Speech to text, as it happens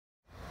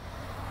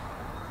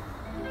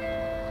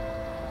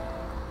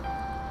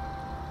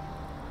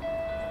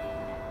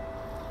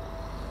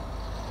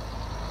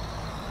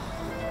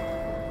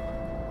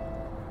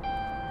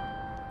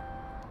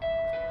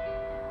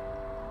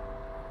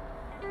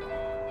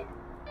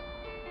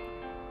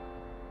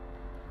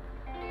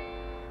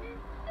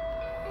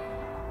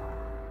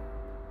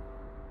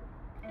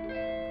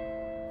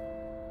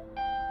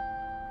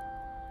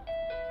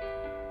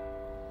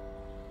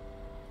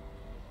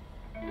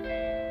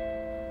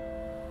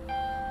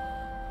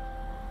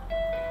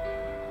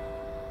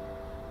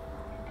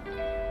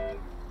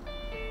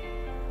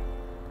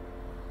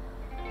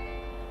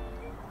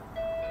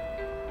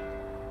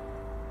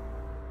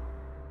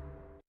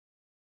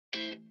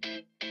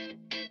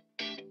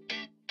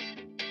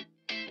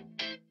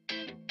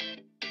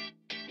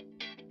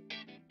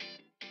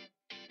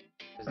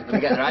Because they're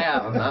going to get their eye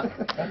out on that.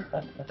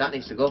 That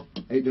needs to go.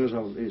 It does.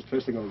 It's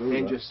first thing I'll do.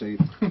 Dangerous. Steve.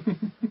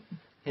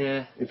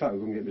 Yeah. In fact, I'm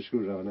going to get my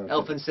screwdriver now.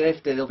 Health and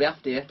safety, they'll be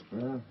after you.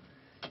 Yeah.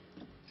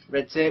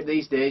 Red tape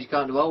these days, you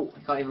can't do out.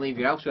 You can't even leave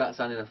your house without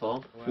signing a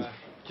form.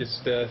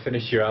 Just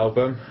finished your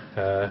album.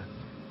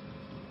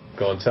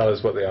 Go on, tell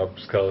us what the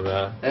album's called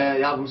now.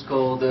 The album's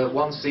called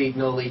One Seed,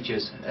 No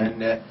Leeches,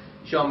 and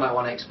Sean might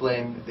want to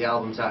explain the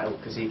album title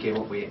because he came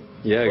up with it.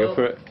 Yeah, go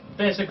for it.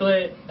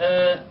 Basically,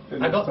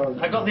 I got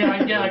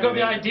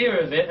the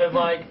idea of it of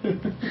like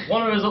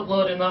one of us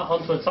uploading that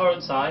onto a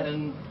torrent site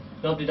and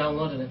nobody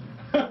downloading it.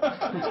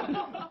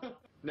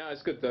 No,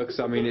 it's good though, because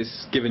I mean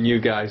it's given you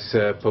guys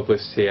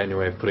publicity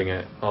anyway, putting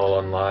it all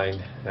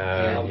online.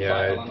 Online's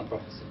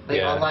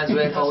a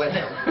way forward.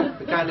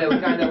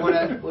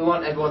 We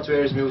want everyone to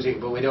hear his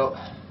music, but we don't.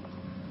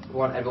 We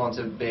want everyone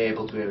to be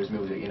able to hear his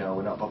music. You know,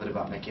 we're not bothered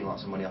about making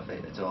lots of money off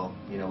it at all.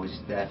 You know, we're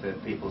just there for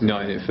people.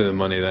 Not in it for the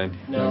money then.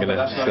 No,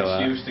 that's no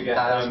excuse to get.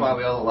 That's why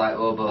we all look like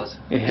hobos.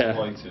 Yeah.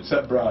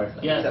 Except Bri.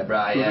 Yeah. Except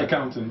Bri, yeah.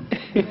 Accountant.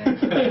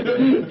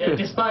 Yeah,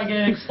 despite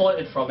getting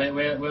exploited from it,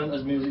 we want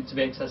his music to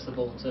be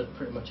accessible to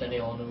pretty much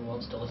anyone who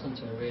wants to listen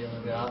to it. Really,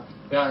 we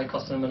are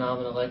costing them an arm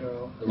and a leg or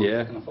all.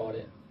 Yeah. Can afford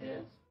it.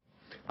 Yeah.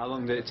 How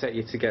long did it take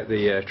you to get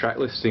the track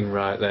listing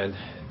right then?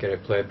 Get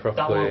it played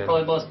properly?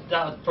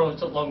 That probably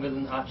took longer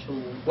than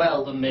actual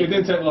album It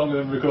didn't take longer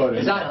than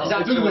recording. It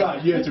took about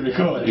a year to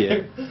record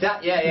it.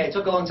 Yeah. It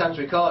took a long time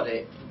to record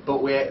it,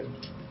 but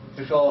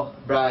before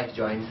Bri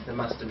joined, the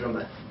master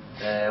drummer,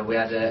 we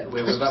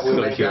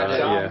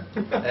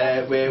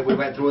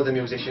went through other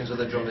musicians,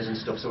 other drummers and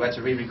stuff, so we had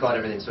to re-record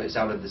everything so it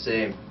sounded the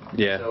same.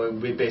 Yeah. So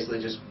we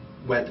basically just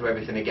went through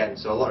everything again.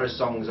 So a lot of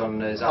songs on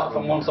his album. Apart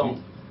from one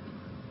song.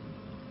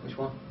 Which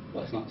one?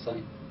 Well, it's not the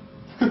same.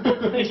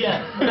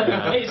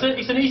 Yeah,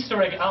 it's an Easter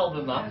egg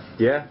album, that.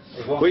 Yeah.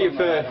 Well,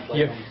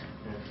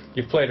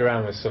 you've played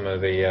around with some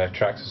of the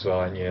tracks as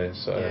well, haven't you?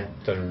 So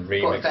done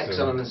remixes. Put effects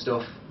on them and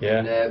stuff. Yeah.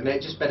 And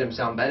it just made them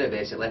sound better,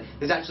 basically.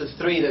 There's actually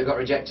 3 that got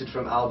rejected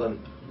from album.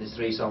 There's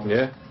 3 songs.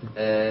 Yeah.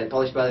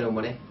 Polished by the No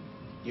Money,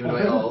 You Know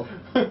It All,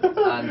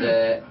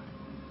 and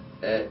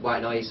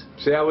White Noise.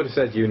 See, I would have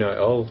said You Know It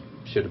All.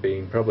 Should have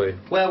been probably.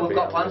 Well, we've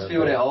got plans for You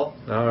Know It All.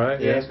 Alright,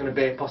 yeah. It's going to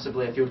be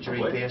possibly a future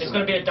EP. It's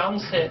going to be a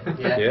dance hit.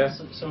 Yeah.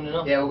 Soon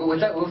enough. Yeah, we were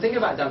thinking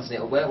about dancing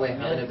it up, weren't we?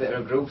 Having a bit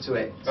of a groove to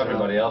it.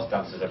 Everybody else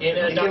dances it. You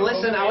can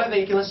listen, however,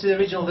 you can listen to the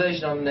original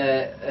version on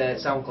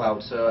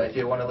SoundCloud, so if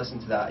you want to listen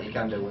to that, you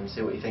can do and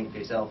see what you think for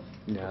yourself.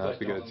 Yeah, that'd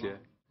be good, yeah.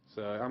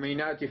 So, I mean,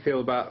 how do you feel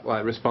about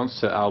like response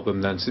to the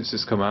album then, since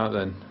it's come out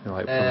then?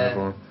 Like, from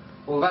everyone?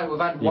 Well, we've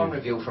had one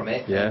review from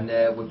it,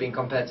 and we've been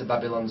compared to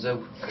Babylon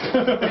Zoo.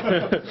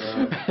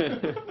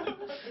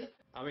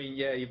 I mean,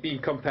 yeah, you've been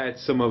compared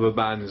to some other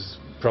bands,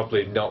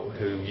 probably not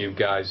who you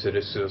guys would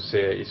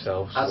associate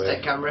yourselves with.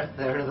 Aztec Camera,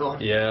 they're another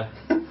one. Yeah.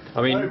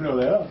 I mean, I don't even know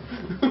they are.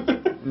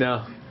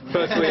 No.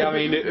 Personally, I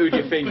mean, who do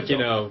you think,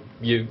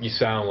 you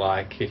sound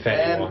like, if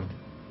anyone?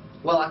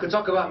 Well, I could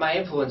talk about my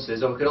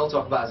influences, or we could all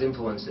talk about as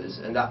influences,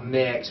 and that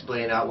may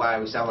explain why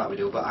we sound like we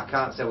do, but I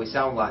can't say we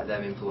sound like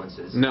them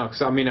influences. No,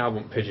 because I mean, I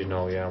wouldn't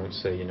pigeonhole you. I wouldn't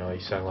say, you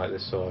sound like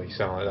this or you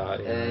sound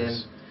like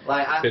that.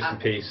 Bits and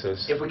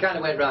pieces. If we kind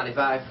of went round, if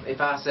I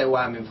say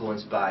what I'm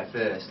influenced by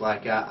first,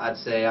 I'd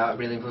say I'm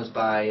really influenced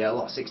by a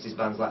lot of 60s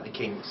bands like the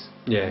Kinks,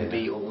 the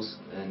Beatles,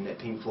 and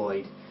Pink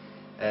Floyd.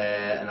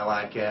 And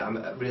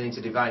I'm really into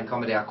Divine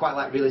Comedy. I quite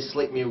like really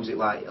slick music,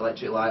 like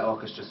Electric Light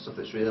Orchestra, stuff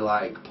that's really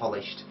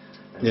polished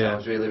and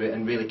sounds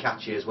really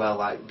catchy as well,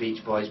 like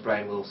Beach Boys,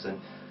 Brian Wilson.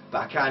 But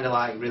I kind of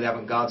like really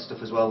avant-garde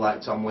stuff as well,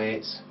 like Tom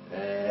Waits,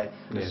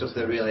 stuff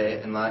that really,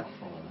 and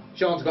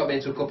Sean's got me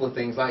into a couple of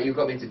things, like you've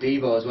got me into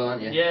Devo as well,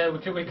 haven't you? Yeah, we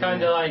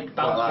kind of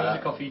bounce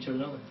music off each other,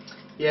 don't we?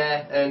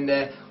 Yeah, and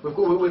we're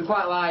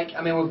quite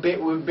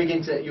we're big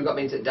into, you got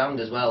me into Damned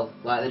as well.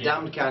 Like the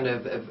Damned kind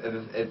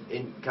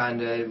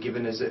of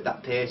given us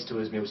that pace to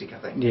his music, I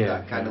think. Yeah.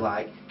 That kind of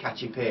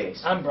catchy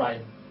pace. And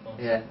Brian.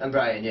 Yeah, and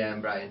Brian. Yeah,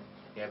 Brian.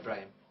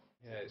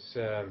 Yeah, it's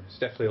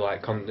definitely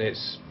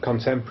it's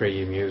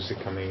contemporary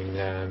music. I mean,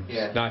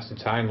 it's nice and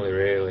timely,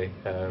 really.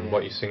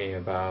 What you're singing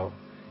about,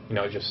 you're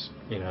not just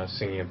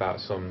singing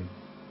about some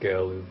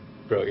girl who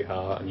broke your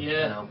heart. And,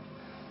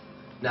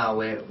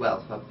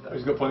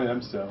 He's got plenty of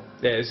them still.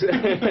 Yeah,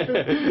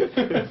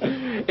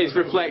 it's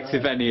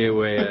reflective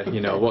anyway,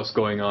 what's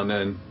going on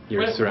and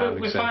your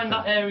surroundings. We find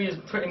that area is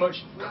pretty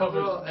much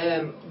covered.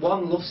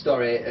 One Love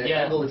Story,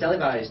 heavily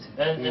televised.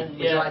 Would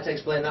you like to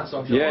explain that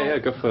song? Yeah,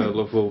 go for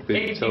Love Will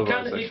Be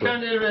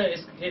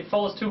Televised. It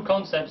follows 2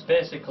 concepts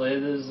basically.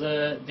 There's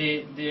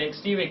the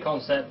exterior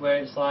concept where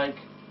it's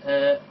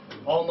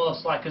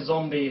almost like a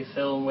zombie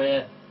film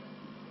where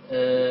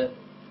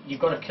you've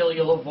got to kill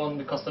your loved one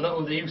because they're not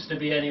who they used to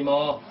be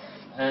anymore,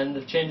 and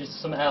they've changed to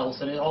something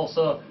else, and it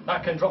also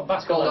that can drop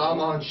back. It's called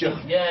hormone show.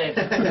 Yeah,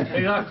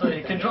 exactly.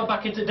 It can drop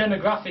back into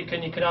demographic,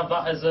 and you can have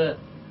that as a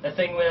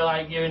thing where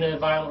you're in a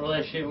violent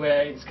relationship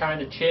where it's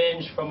kind of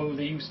changed from who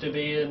they used to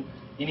be, and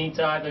you need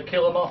to either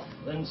kill them off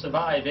and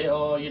survive it,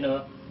 or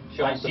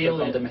Sean's deal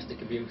with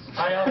domestic abuse.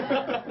 I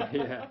have.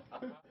 Yeah.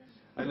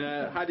 And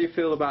how do you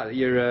feel about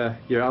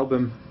your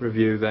album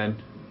review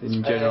then,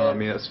 in general? I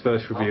mean, that's the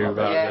first review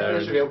about there.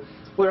 First review.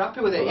 We're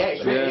happy with it,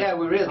 yeah,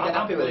 we're really dead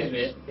happy with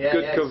it. Yeah,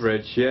 good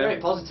coverage, yeah.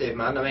 Very positive,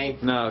 man, I mean...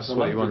 No, that's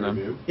what you want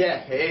then.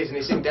 Yeah, it is, and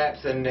it's in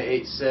depth, and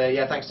it's,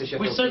 thanks to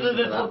Sheffield. We said that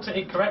they've looked at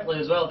it correctly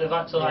as well, they've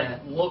actually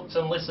looked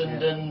and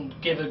listened and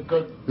give a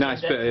good...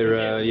 Nice bit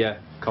of,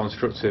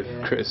 constructive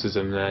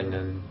criticism then,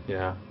 and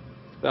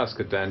that's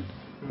good then.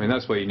 I mean,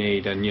 that's what you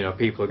need, and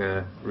people are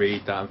going to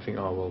read that and think,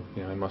 oh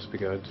well, it must be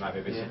good. Might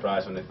be a bit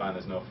surprised when they find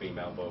there's no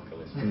female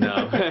vocalist.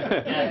 No.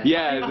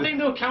 I think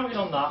they were counting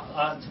on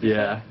that. To be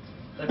fair.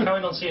 They're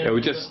counting on seeing. We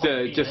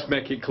just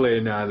make it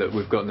clear now that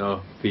we've got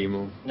no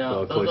female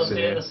vocalists in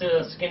here. They'll see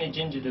the skinny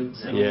ginger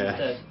dudes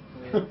instead.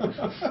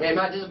 It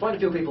might disappoint a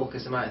few people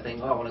because they might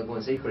think, oh, I want to go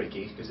and see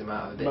Quiche because they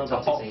might have a bit of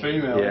a hot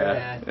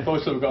female.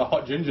 Also, we've got a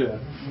hot ginger,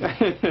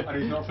 and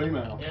he's not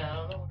female. Yeah, I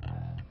don't know.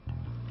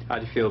 How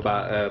do you feel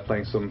about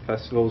playing some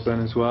festivals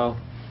then as well?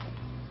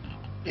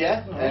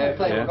 Yeah,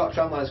 we've got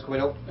Tramlines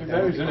coming up. It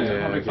varies, isn't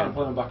it? I'm a big fan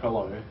playing back a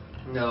lorry.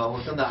 No,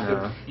 we've done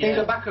that. Things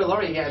at back of the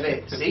lorry, you get a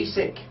bit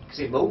seasick because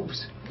it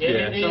moves.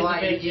 Yeah. So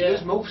like, you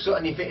just move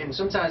and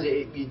sometimes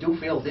you do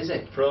feel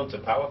dizzy. Prone to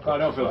power. I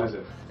don't feel dizzy.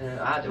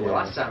 I do. Well,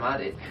 last time I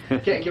did.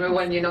 Can you remember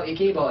when you knocked your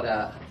keyboard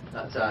out?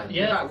 That time.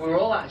 Yeah. In fact, we were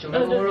all actually.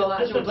 Remember, we were all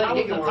actually playing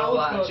gig and we were all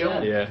out of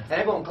tune. Yeah. And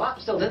everyone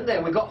clapped still, didn't they?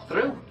 And we got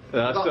through.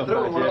 That's we got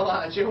through and we were all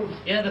out of tune.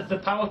 Yeah, the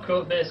power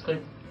cut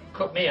basically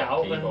cut me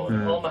out and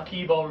all my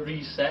keyboard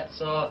reset,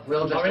 so I'm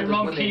in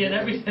wrong key and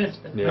everything.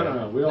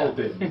 No, we all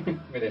did.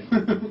 We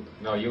didn't.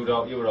 No, you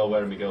were all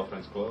wearing my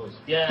girlfriend's clothes.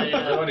 Yeah. It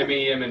was only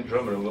me, him and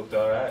drummer who looked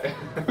alright.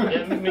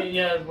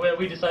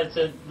 We decided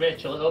to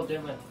Rachel it up,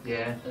 didn't we?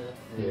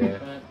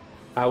 Yeah.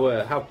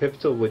 How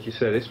pivotal would you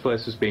say this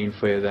place has been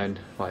for you then,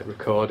 like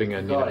recording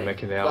and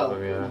making the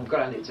album? We've got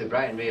to hand it to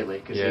Brian really,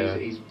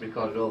 because he's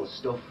recorded all the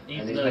stuff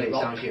and he's made it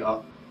sound shit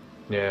up.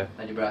 Yeah.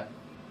 And you, Brad.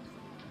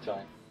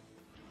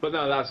 But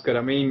no, that's good.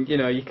 I mean,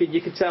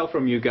 you could tell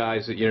from you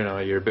guys that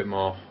you're a bit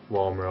more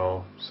warmer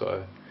or sort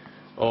of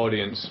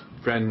audience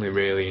friendly.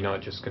 Really, you're not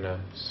just gonna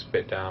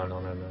spit down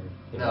on them.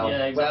 No,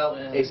 exactly. Well,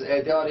 it's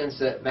the audience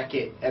that make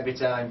it every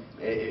time.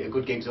 A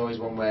good gig's always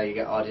one where you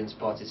get audience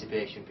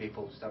participation,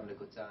 people just having a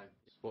good time.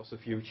 What's the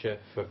future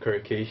for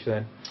Quiche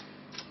then?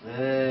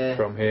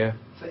 From here?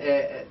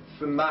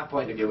 From my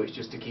point of view, it's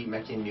just to keep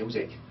making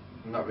music.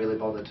 I'm not really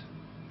bothered.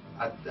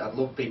 I'd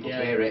love people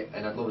to hear it,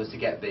 and I'd love us to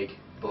get big.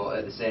 But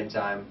at the same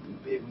time,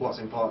 what's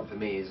important for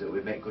me is that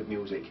we make good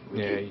music.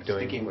 We keep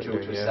sticking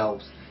true to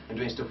ourselves and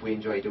doing stuff we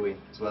enjoy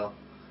doing as well,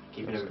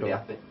 keeping everybody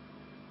happy.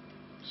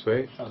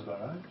 Sweet. Sounds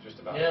about right. Just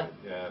about a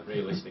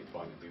realistic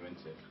point of view,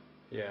 isn't it?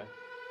 Yeah.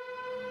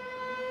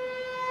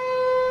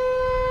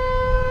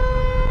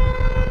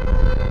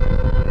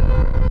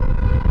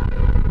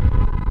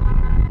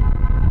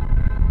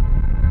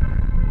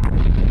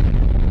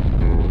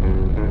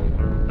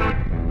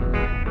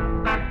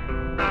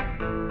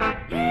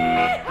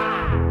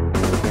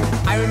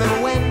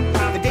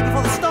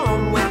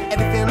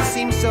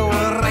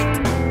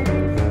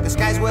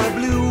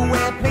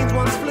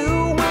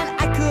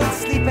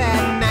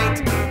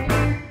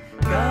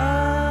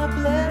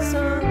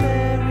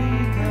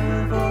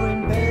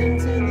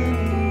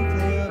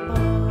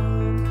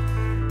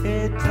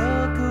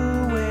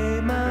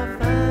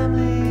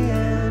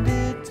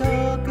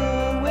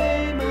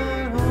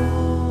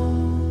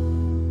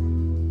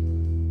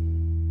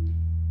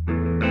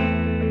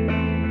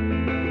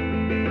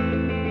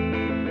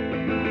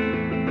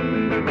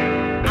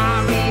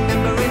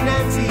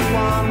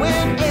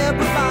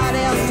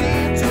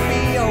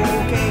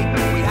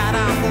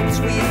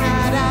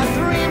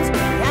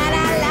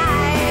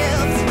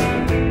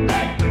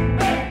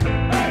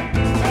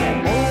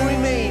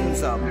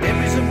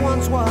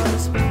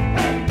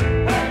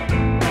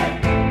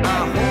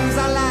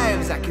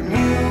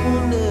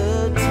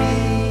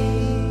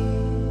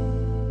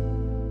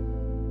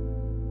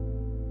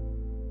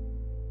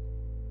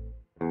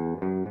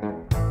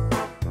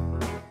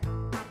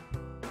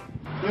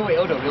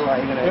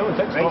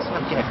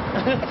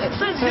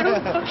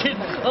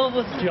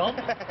 Almost John.